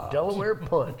before Bob. Delaware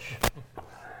Punch.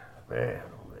 Man,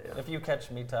 oh man. If you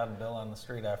catch me, Todd, and Bill on the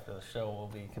street after the show, we'll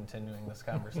be continuing this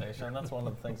conversation. And that's one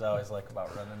of the things I always like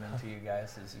about running into you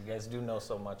guys is you guys do know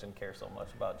so much and care so much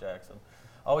about Jackson.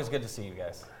 Always good to see you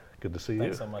guys. Good to see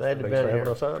Thanks you. so much. Glad to Thanks be for having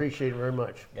here. us on. Appreciate it very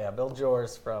much. Yeah, Bill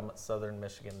Jors from Southern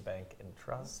Michigan Bank and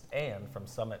Trust, and from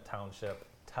Summit Township,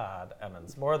 Todd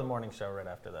Emmons. More of the morning show right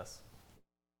after this.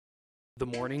 The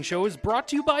morning show is brought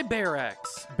to you by BearX.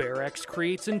 BearX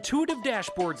creates intuitive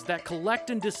dashboards that collect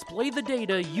and display the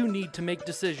data you need to make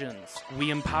decisions. We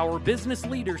empower business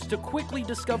leaders to quickly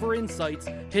discover insights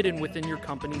hidden within your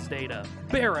company's data.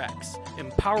 BearX,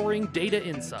 empowering data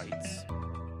insights.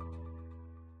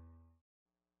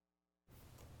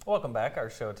 Welcome back. Our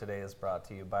show today is brought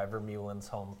to you by Vermeulen's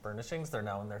Home Furnishings. They're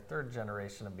now in their third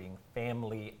generation of being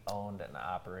family owned and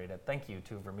operated. Thank you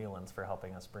to Vermeulen's for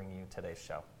helping us bring you today's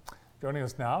show. Joining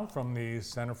us now from the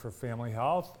Center for Family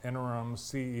Health, interim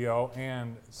CEO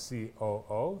and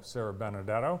COO, Sarah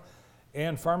Benedetto,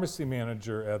 and pharmacy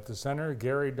manager at the center,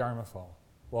 Gary Darmafal.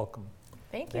 Welcome.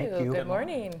 Thank you. Thank you. Good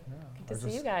morning. I Good to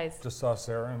see you guys. Just saw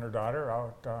Sarah and her daughter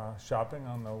out shopping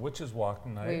on the Witches Walk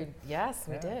tonight. We did. Yeah.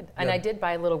 And I did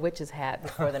buy a little witch's hat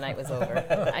before the night was over.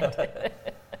 I did. It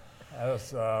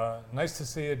was nice to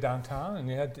see you downtown, and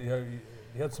you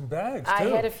had some bags too. I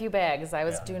had a few bags. I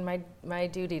was Yeah. doing my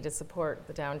duty to support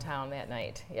the downtown that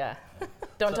night. Yeah.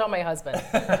 Don't tell my husband.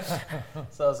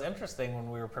 So it was interesting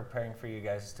when we were preparing for you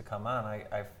guys to come on.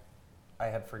 I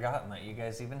had forgotten that you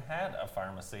guys even had a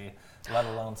pharmacy, let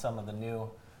alone some of the new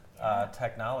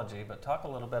technology. But talk a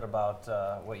little bit about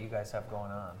what you guys have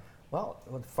going on. Well,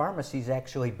 the pharmacy's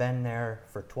actually been there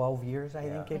for 12 years, I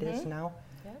think it is now.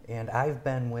 Yeah. And I've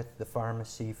been with the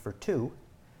pharmacy for 2.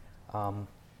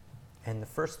 And the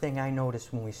first thing I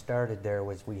noticed when we started there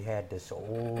was we had this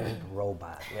old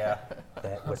robot Yeah.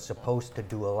 that was supposed to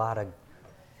do a lot of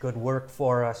good work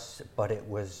for us, but it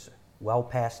was well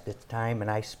past its time, and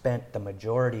I spent the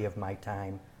majority of my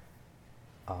time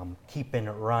keeping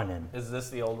it running. Is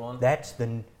this the old one? That is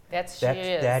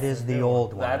the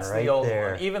old one That's right the old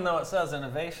there. one, even though it says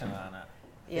innovation on it.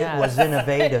 Yeah. It was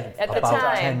innovative At the about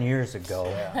time. 10 years ago.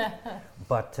 Yeah.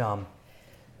 But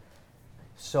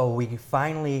so we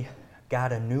finally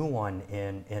got a new one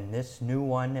in, and this new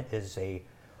one is a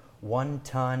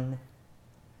 1-ton.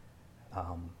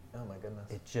 Oh my goodness.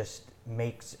 It just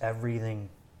makes everything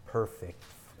perfect.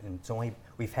 And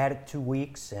we've had it 2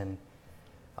 weeks, and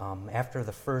after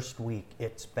the first week,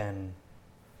 it's been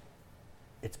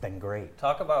great.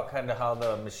 Talk about kind of how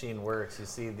the machine works. You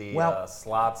see the Well,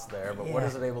 slots there, but what yeah.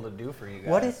 is it able to do for you guys?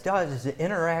 What it does is it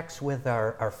interacts with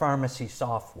our pharmacy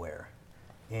software,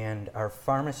 and our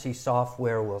pharmacy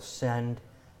software will send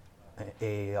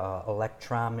a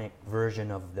electronic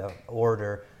version of the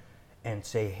order and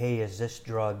say, hey, is this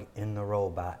drug in the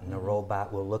robot? And the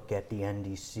robot will look at the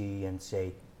NDC and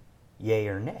say yay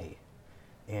or nay.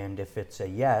 And if it's a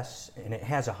yes, and it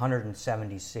has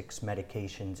 176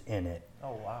 medications in it,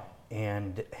 Oh, wow.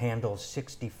 and handles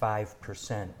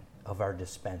 65% of our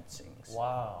dispensings.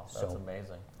 Wow, that's So-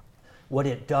 amazing. What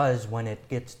it does when it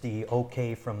gets the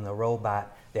okay from the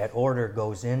robot, that order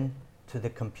goes in to the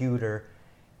computer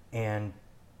and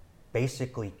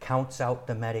basically counts out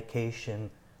the medication,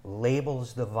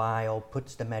 labels the vial,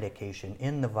 puts the medication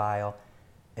in the vial,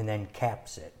 and then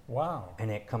caps it. Wow. And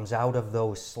it comes out of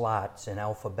those slots in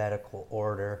alphabetical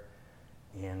order,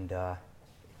 and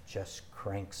just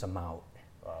cranks them out.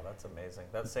 Wow, that's amazing.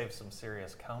 That saves some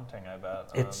serious counting, I bet.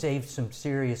 It saves some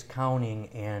serious counting,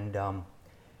 and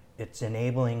it's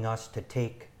enabling us to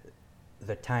take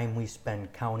the time we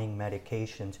spend counting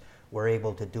medications. We're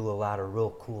able to do a lot of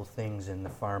real cool things in the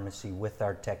pharmacy with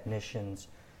our technicians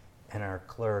and our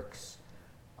clerks.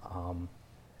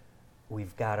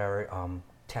 We've got our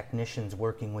technicians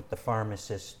working with the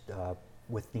pharmacist,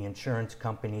 with the insurance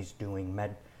companies doing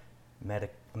med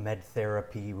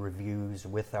therapy reviews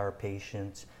with our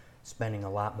patients, spending a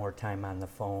lot more time on the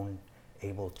phone,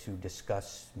 able to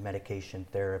discuss medication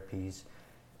therapies.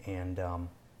 And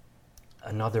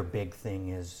another big thing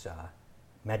is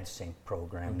MedSync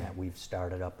program that we've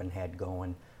started up and had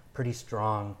going pretty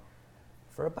strong.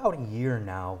 For about a year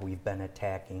now, we've been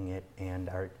attacking it, and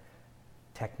our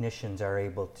technicians are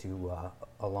able to,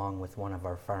 along with one of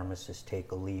our pharmacists,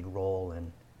 take a lead role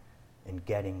in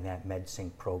getting that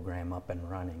MedSync program up and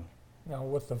running. Now,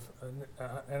 with the,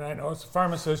 and I know as a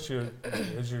pharmacist,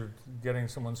 as you're getting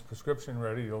someone's prescription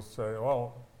ready, you'll say,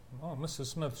 oh, Mrs.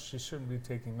 Smith, she shouldn't be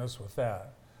taking this with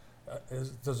that.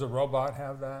 Does a robot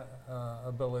have that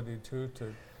ability too?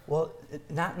 Well,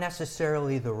 not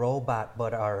necessarily the robot,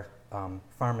 but our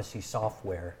pharmacy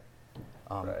software.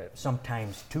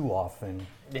 Sometimes too often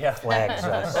flags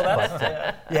us.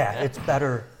 But, yeah, it's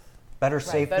better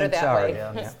safe than sorry.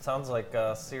 Yeah, it sounds like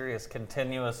serious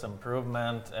continuous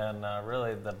improvement, and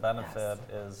really the benefit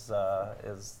is the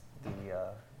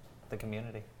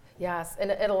community. Yes, and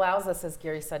it allows us, as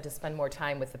Gary said, to spend more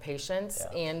time with the patients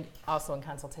and also in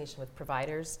consultation with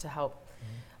providers to help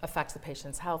affect the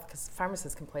patient's health, because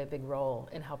pharmacists can play a big role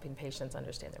in helping patients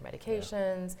understand their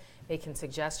medications, making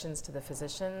suggestions to the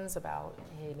physicians about,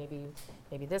 hey,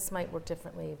 maybe this might work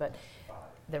differently, but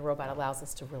the robot allows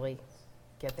us to really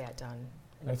get that done.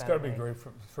 It's got to be great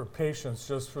for patients,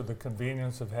 just for the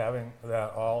convenience of having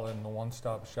that all in the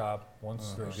one-stop shop.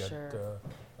 Once they get a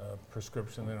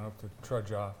prescription, they don't have to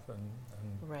trudge off and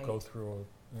go through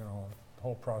a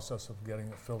whole process of getting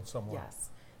it filled somewhere. Yes,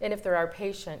 and if they're our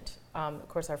patient, of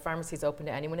course our pharmacy is open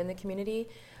to anyone in the community,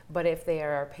 but if they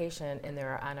are our patient and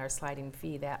they're on our sliding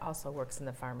fee, that also works in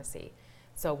the pharmacy.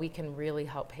 So we can really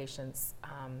help patients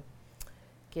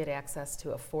get access to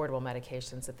affordable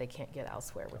medications that they can't get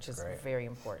elsewhere, which is very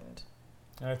important.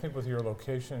 And I think with your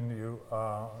location,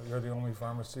 you're the only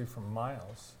pharmacy from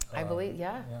Miles. I believe,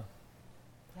 yeah.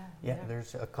 Yeah,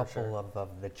 there's a couple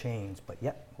of the chains, but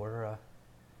we're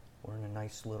in a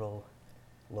nice little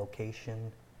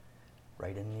location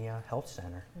right in the health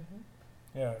center.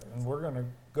 Yeah, and we're going to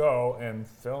go and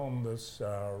film this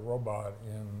robot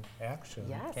in action.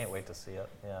 Yes. Can't wait to see it.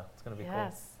 Yeah, it's going to be cool.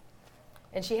 Yes.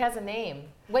 And she has a name.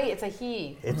 Wait, it's a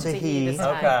he. It's a he. This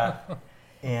time. Okay.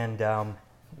 And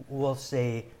we'll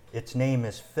say its name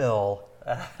is Phil,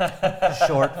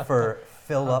 short for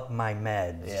Fill Up My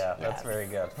Meds. Yeah, that's very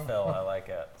good. Phil, I like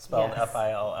it. Spelled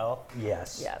F-I-L-L?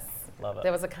 Yes. Yes. Love it.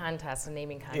 There was a contest, a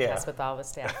naming contest with all the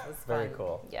staff. It was Very fun.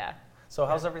 cool. Yeah. So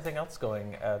how's everything else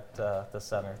going at the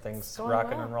center? Things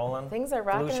rocking and rolling? Things are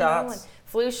rocking Flu and rolling. shots?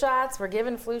 Flu shots. We're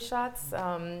giving flu shots.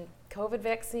 COVID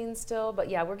vaccines still, but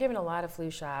yeah, we're giving a lot of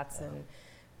flu shots, and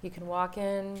you can walk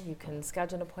in, you can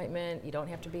schedule an appointment. You don't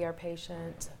have to be our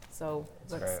patient. So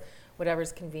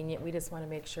whatever's convenient. We just want to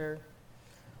make sure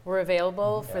we're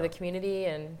available for the community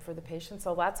and for the patients.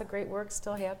 So lots of great work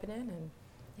still happening, and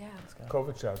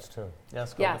COVID shots too.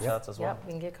 Yes, COVID shots as well. Yep,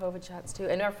 we can get COVID shots too.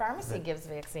 And our pharmacy gives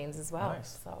vaccines as well.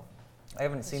 Nice. So I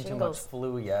haven't seen too much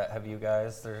flu yet. Have you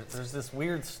guys? There's this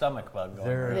weird stomach bug going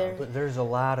around. There's a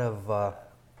lot of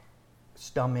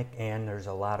stomach, and there's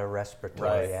a lot of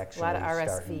respiratory actually. A lot of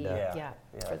starting RSV,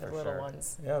 to, for the little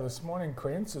ones. Yeah, this morning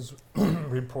Cranes is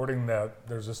reporting that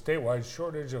there's a statewide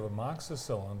shortage of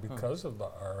amoxicillin because of the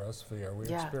RSV. Are we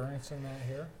experiencing that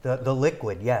here? The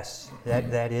liquid, yes,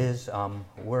 that is.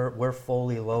 We're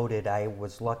fully loaded. I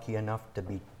was lucky enough to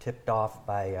be tipped off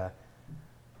by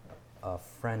a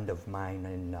friend of mine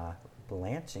in the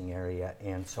Lansing area,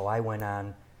 and so I went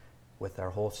on with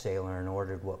our wholesaler and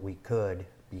ordered what we could.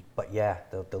 But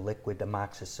the liquid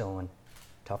amoxicillin,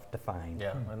 tough to find.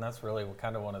 Yeah, and that's really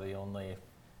kind of one of the only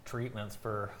treatments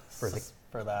for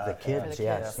that. The kids,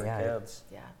 yes. For kids.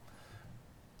 Yeah.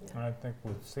 And I think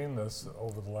we've seen this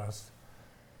over the last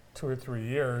 2 or 3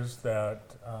 years that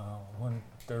when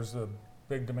there's a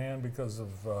big demand because of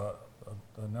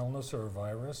an illness or a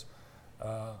virus,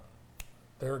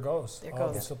 there goes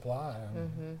all the supply.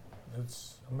 And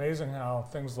it's amazing how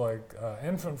things like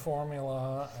infant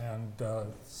formula and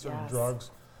certain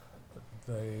drugs,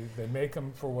 they make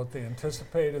them for what they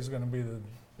anticipate is going to be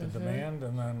the demand,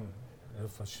 and then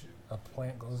if a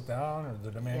plant goes down or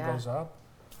the demand goes up,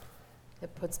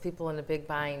 it puts people in a big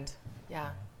bind.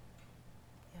 Yeah.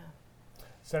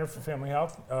 Center for Family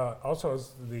Health also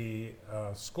has the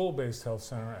school-based health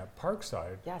center at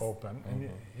Parkside open, and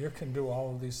you can do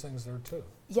all of these things there too.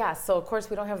 Yeah, so of course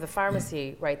we don't have the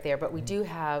pharmacy right there, but we do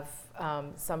have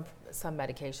some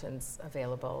medications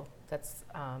available. That's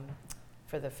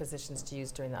for the physicians to use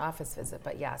during the office visit.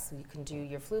 But yes, you can do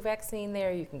your flu vaccine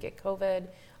there. You can get COVID,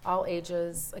 all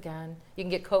ages again. You can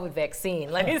get COVID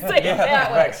vaccine. Let me say it that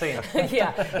way. Vaccine.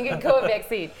 Yeah, you can get COVID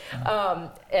vaccine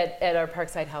at our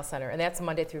Parkside Health Center, and that's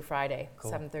Monday through Friday,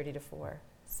 Cool. 7:30 to 4.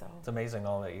 So It's amazing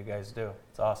all that you guys do.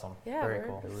 It's awesome. Yeah, Very we're-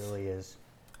 cool. It really is.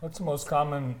 What's the most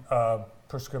common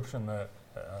prescription that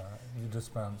you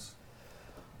dispense?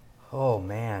 Oh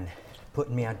man,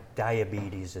 putting me on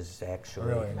diabetes is actually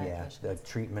Really? yeah. The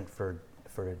treatment for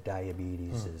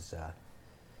diabetes is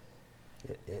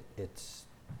it's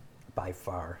by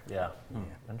far. Yeah. Yeah.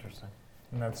 Interesting.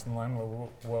 And that's in line with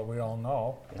what we all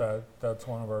know, that that's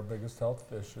one of our biggest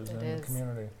health issues It in is. the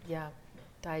community. yeah,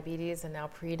 diabetes and now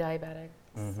pre-diabetics.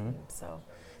 Mhm. And so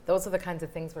those are the kinds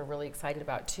of things we're really excited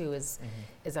about too, is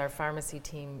our pharmacy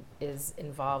team is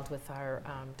involved with our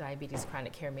diabetes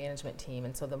chronic care management team.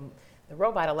 And so the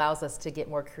robot allows us to get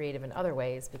more creative in other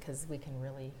ways because we can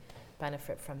really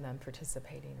benefit from them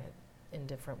participating in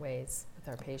different ways with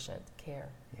our patient care.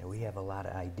 Yeah, we have a lot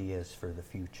of ideas for the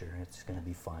future. It's going to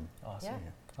be fun. Awesome.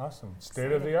 Yeah. Awesome.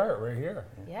 State of the art right here.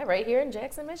 Yeah, right here in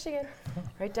Jackson, Michigan,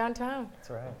 right downtown. That's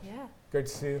right. Yeah. Great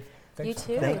to see you. You Thanks for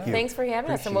too. coming Thank you. Thanks for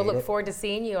having us, and we'll Appreciate look it. forward to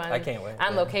seeing you on I can't wait.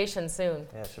 on Yeah. location soon.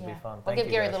 Yeah, it should be fun. We'll Thank give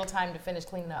you Gary a guys. little time to finish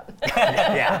cleaning up.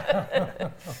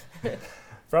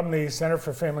 From the Center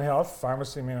for Family Health,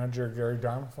 Pharmacy Manager Gary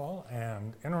Darmafal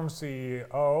and Interim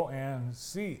CEO and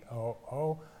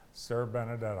COO Sarah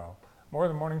Benedetto. More of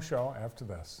the morning show after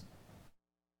this.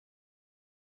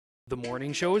 The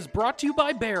morning show is brought to you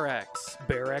by BearX.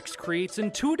 BearX creates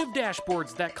intuitive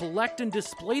dashboards that collect and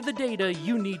display the data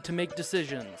you need to make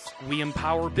decisions. We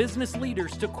empower business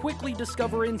leaders to quickly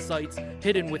discover insights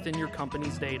hidden within your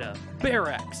company's data.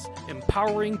 BearX,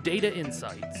 empowering data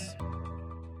insights.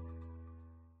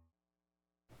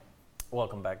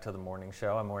 Welcome back to the morning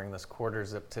show. I'm wearing this quarter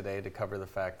zip today to cover the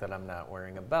fact that I'm not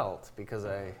wearing a belt because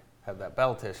I have that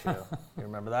belt issue. You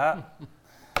remember that?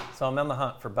 So I'm on the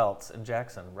hunt for belts in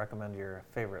Jackson. Recommend your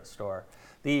favorite store.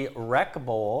 The Rec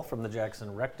Bowl from the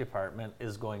Jackson Rec Department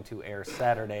is going to air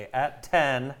Saturday at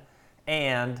 10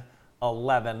 and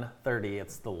 11:30.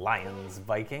 It's the Lions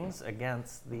Vikings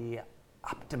against the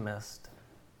Optimist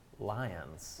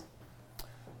Lions.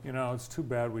 You know, it's too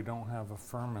bad we don't have a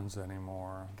Furman's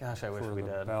anymore. Gosh, I wish for we the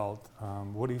did. belt.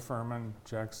 Woody Furman,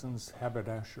 Jackson's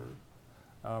haberdasher.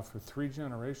 For 3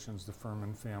 generations, the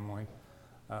Furman family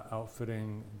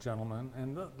outfitting gentlemen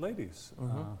and ladies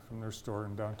from their store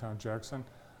in downtown Jackson.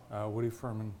 Woody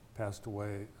Furman passed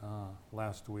away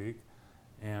last week,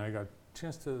 and I got a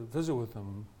chance to visit with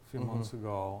him a few months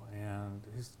ago, and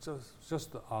he's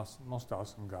just the most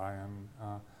awesome guy,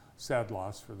 and sad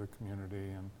loss for the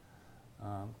community, and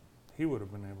he would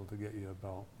have been able to get you a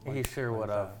belt. He sure like would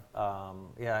have. that.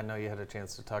 Yeah, I know you had a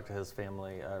chance to talk to his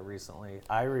family recently.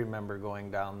 I remember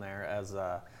going down there as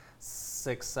a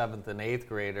 6th, 7th, and 8th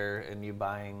grader, and you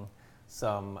buying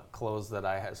some clothes that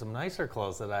I had, some nicer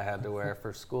clothes that I had to wear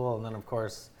for school. And then, of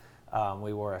course,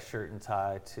 we wore a shirt and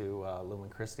tie to Lumen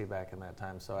Christi back in that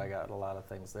time, so I got a lot of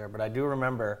things there. But I do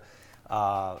remember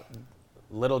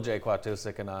little Jake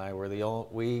Watusik and I were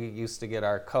we used to get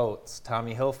our coats,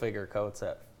 Tommy Hilfiger coats,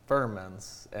 at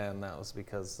Furman's, and that was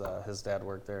because his dad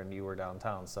worked there and you were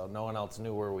downtown, so no one else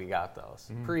knew where we got those.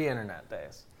 Pre-internet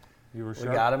days. You were We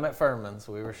sharp. got them at Furman's.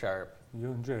 We were sharp.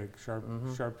 You and Jake, sharp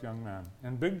young man.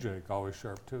 And Big Jake, always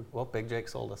sharp too. Well, Big Jake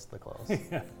sold us the clothes,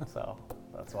 so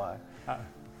that's why.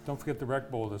 Don't forget the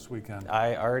Rec Bowl this weekend.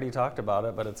 I already talked about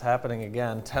it, but it's happening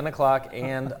again, 10 o'clock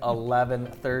and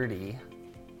 11:30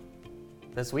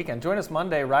 this weekend. Join us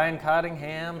Monday, Ryan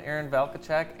Cottingham, Aaron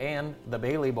Valkachek, and the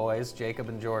Bailey boys, Jacob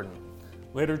and Jordan.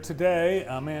 Later today,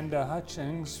 Amanda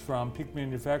Hutchings from Peak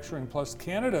Manufacturing plus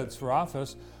candidates for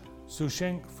office, Sue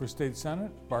Schenk for State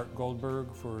Senate, Bart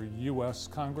Goldberg for U.S.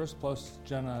 Congress, plus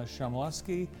Jenna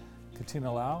Shamleski,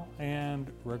 Katina Lau, and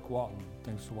Rick Walton.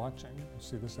 Thanks for watching.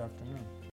 See you this afternoon.